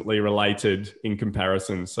distantly related in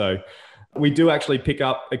comparison. So we do actually pick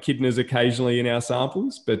up echidnas occasionally in our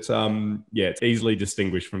samples, but it's easily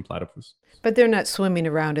distinguished from platypus. But they're not swimming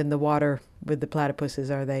around in the water with the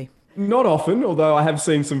platypuses, are they? Not often, although I have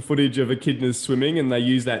seen some footage of echidnas swimming and they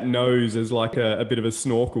use that nose as like a bit of a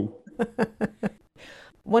snorkel.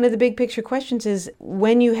 One of the big picture questions is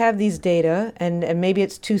when you have these data, and maybe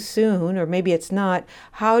it's too soon or maybe it's not,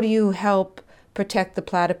 how do you help protect the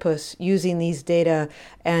platypus using these data,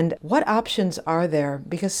 and what options are there?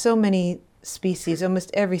 Because so many species, almost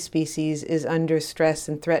every species, is under stress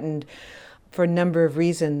and threatened for a number of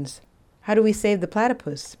reasons. How do we save the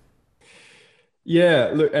platypus? Yeah,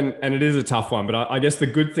 look, and it is a tough one, but I guess the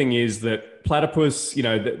good thing is that platypus,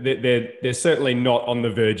 they're certainly not on the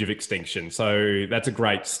verge of extinction. So that's a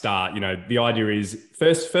great start. The idea is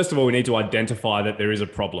first of all, we need to identify that there is a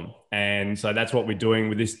problem. And so that's what we're doing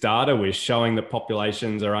with this data. We're showing that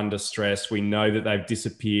populations are under stress. We know that they've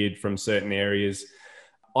disappeared from certain areas.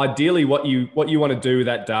 Ideally, what you want to do with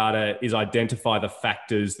that data is identify the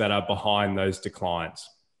factors that are behind those declines.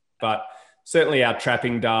 But certainly our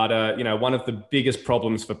trapping data, one of the biggest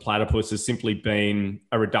problems for platypus has simply been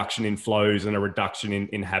a reduction in flows and a reduction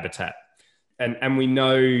in habitat. And we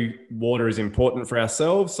know water is important for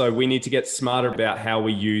ourselves, so we need to get smarter about how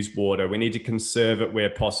we use water. We need to conserve it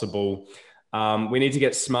where possible. We need to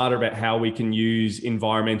get smarter about how we can use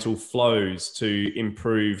environmental flows to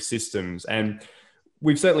improve systems. And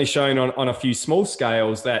we've certainly shown on a few small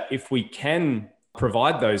scales that if we can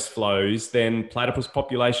provide those flows, then platypus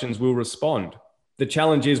populations will respond. The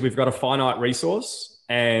challenge is we've got a finite resource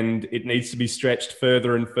and it needs to be stretched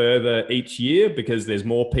further and further each year because there's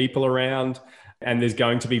more people around and there's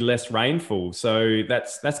going to be less rainfall. So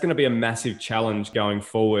that's going to be a massive challenge going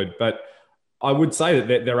forward. But I would say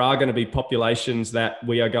that there are going to be populations that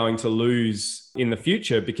we are going to lose in the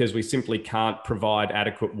future because we simply can't provide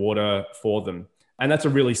adequate water for them. And that's a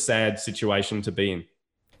really sad situation to be in.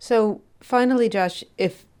 So finally, Josh,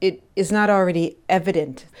 if it is not already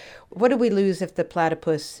evident, what do we lose if the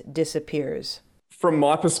platypus disappears? From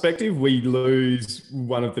my perspective, we lose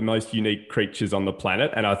one of the most unique creatures on the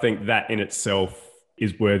planet. And I think that in itself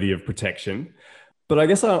is worthy of protection. But I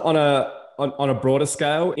guess on a broader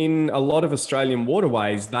scale, in a lot of Australian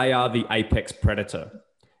waterways, they are the apex predator.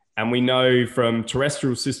 And we know from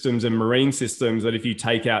terrestrial systems and marine systems that if you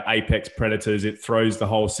take out apex predators, it throws the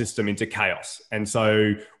whole system into chaos. And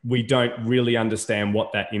so we don't really understand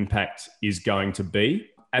what that impact is going to be.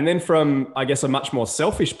 And then from, I guess, a much more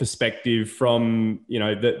selfish perspective, from,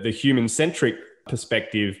 the human-centric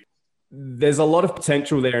perspective, there's a lot of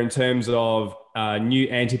potential there in terms of new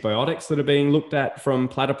antibiotics that are being looked at from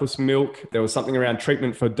platypus milk. There was something around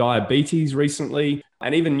treatment for diabetes recently,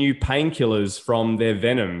 and even new painkillers from their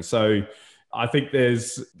venom. So I think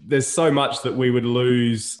there's so much that we would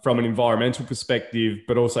lose from an environmental perspective,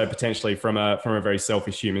 but also potentially from a very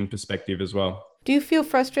selfish human perspective as well. Do you feel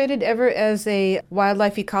frustrated ever as a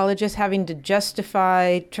wildlife ecologist having to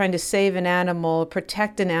justify trying to save an animal,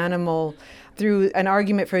 protect an animal through an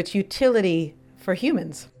argument for its utility for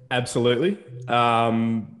humans? Absolutely.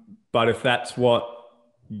 But if that's what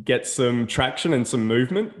gets some traction and some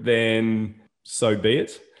movement, then so be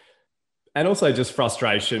it. And also just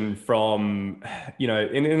frustration from,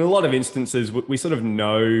 in a lot of instances, we sort of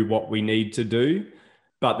know what we need to do,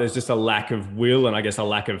 but there's just a lack of will and I guess a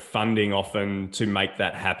lack of funding often to make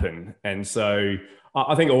that happen. And so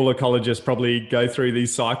I think all ecologists probably go through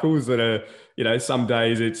these cycles that are, some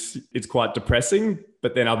days it's quite depressing,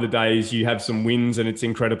 but then other days you have some wins and it's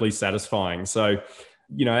incredibly satisfying. So,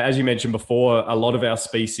 as you mentioned before, a lot of our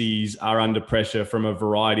species are under pressure from a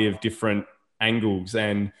variety of different angles,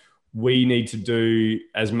 and we need to do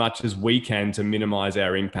as much as we can to minimize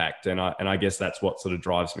our impact. And I guess that's what sort of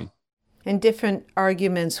drives me. And different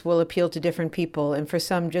arguments will appeal to different people. And for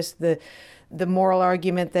some, just the moral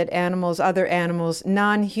argument that other animals,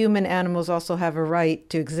 non-human animals also have a right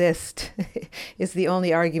to exist is the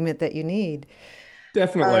only argument that you need.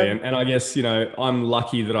 Definitely. And I guess, I'm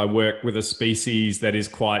lucky that I work with a species that is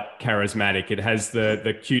quite charismatic. It has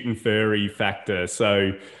the cute and furry factor.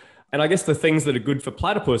 So, and I guess the things that are good for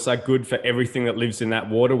platypus are good for everything that lives in that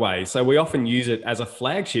waterway. So we often use it as a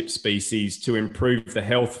flagship species to improve the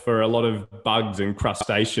health for a lot of bugs and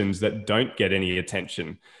crustaceans that don't get any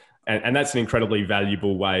attention. And that's an incredibly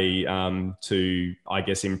valuable way to, I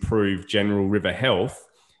guess, improve general river health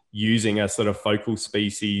using a sort of focal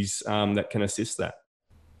species that can assist that.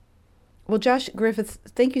 Well, Josh Griffiths,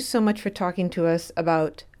 thank you so much for talking to us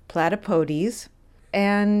about platypodes,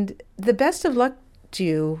 and the best of luck to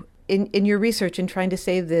you in your research in trying to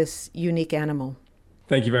save this unique animal.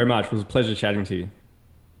 Thank you very much. It was a pleasure chatting to you.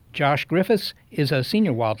 Josh Griffiths is a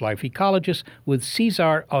senior wildlife ecologist with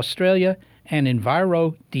CSAR Australia and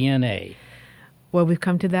EnviroDNA. Well, we've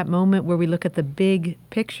come to that moment where we look at the big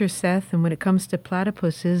picture, Seth, and when it comes to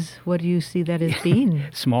platypuses, what do you see that as being?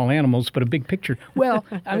 Small animals, but a big picture. Well,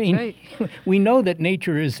 I mean, right. We know that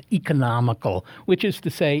nature is economical, which is to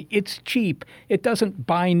say it's cheap. It doesn't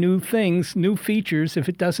buy new things, new features, if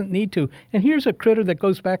it doesn't need to. And here's a critter that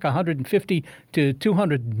goes back 150 to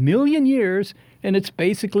 200 million years, and it's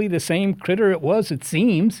basically the same critter it was, it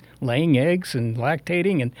seems, laying eggs and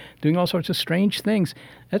lactating and doing all sorts of strange things.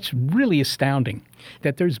 That's really astounding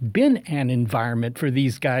that there's been an environment for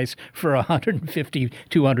these guys for 150,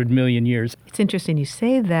 200 million years. It's interesting you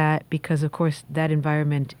say that because, of course, that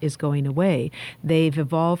environment is going away. They've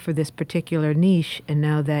evolved for this particular niche, and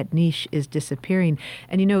now that niche is disappearing.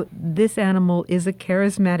 And, this animal is a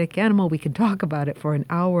charismatic animal. We could talk about it for an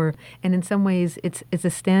hour. And in some ways, it's a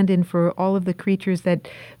stand-in for all of the creatures that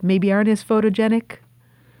maybe aren't as photogenic.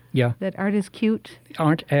 Yeah. That aren't as cute.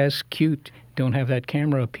 Aren't as cute. Don't have that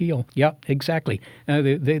camera appeal. Yeah, exactly.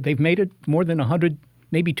 They've made it more than 100,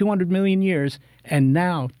 maybe 200 million years, and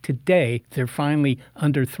now, today, they're finally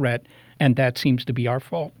under threat, and that seems to be our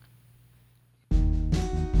fault.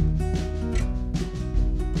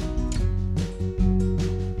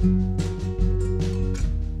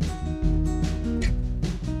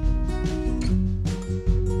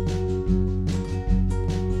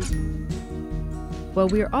 Well,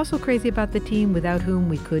 we are also crazy about the team without whom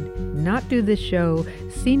we could not do this show.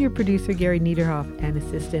 Senior producer Gary Niederhoff and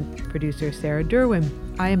assistant producer Sarah Derwin.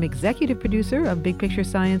 I am executive producer of Big Picture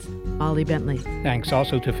Science, Molly Bentley. Thanks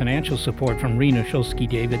also to financial support from Rena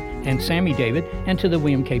Shulsky-David and Sammy David, and to the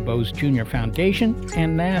William K. Bowes Jr. Foundation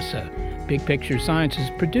and NASA. Big Picture Science is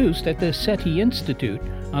produced at the SETI Institute,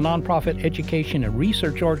 a nonprofit education and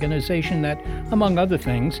research organization that, among other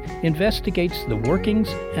things, investigates the workings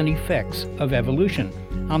and effects of evolution.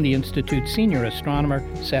 I'm the Institute's senior astronomer,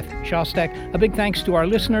 Seth Shostak. A big thanks to our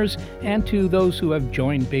listeners and to those who have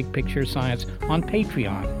joined Big Picture Science on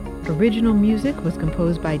Patreon. Original music was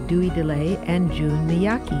composed by Dewey DeLay and June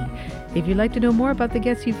Miyake. If you'd like to know more about the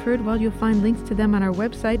guests you've heard, well, you'll find links to them on our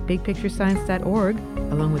website, bigpicturescience.org,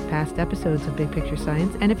 along with past episodes of Big Picture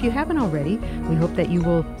Science. And if you haven't already, we hope that you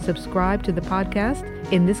will subscribe to the podcast.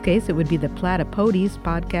 In this case, it would be the Platypodes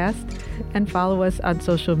podcast, and follow us on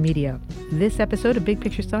social media. This episode of Big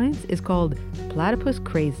Picture Science is called Platypus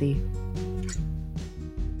Crazy.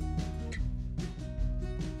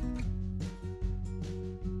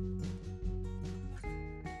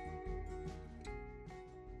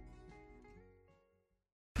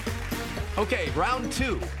 Okay, round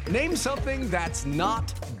two. Name something that's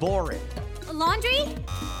not boring. A laundry?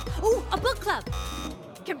 Ooh, a book club.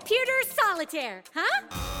 Computer solitaire, huh?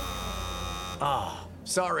 Ah,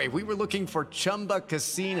 sorry, we were looking for Chumba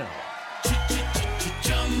Casino.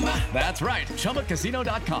 That's right,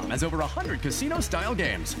 ChumbaCasino.com has over 100 casino-style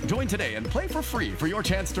games. Join today and play for free for your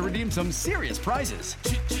chance to redeem some serious prizes.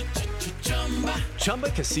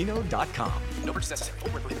 ChumbaCasino.com. No purchase necessary.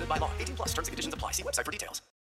 Void where prohibited by law. 18+ terms and conditions apply. See website for details.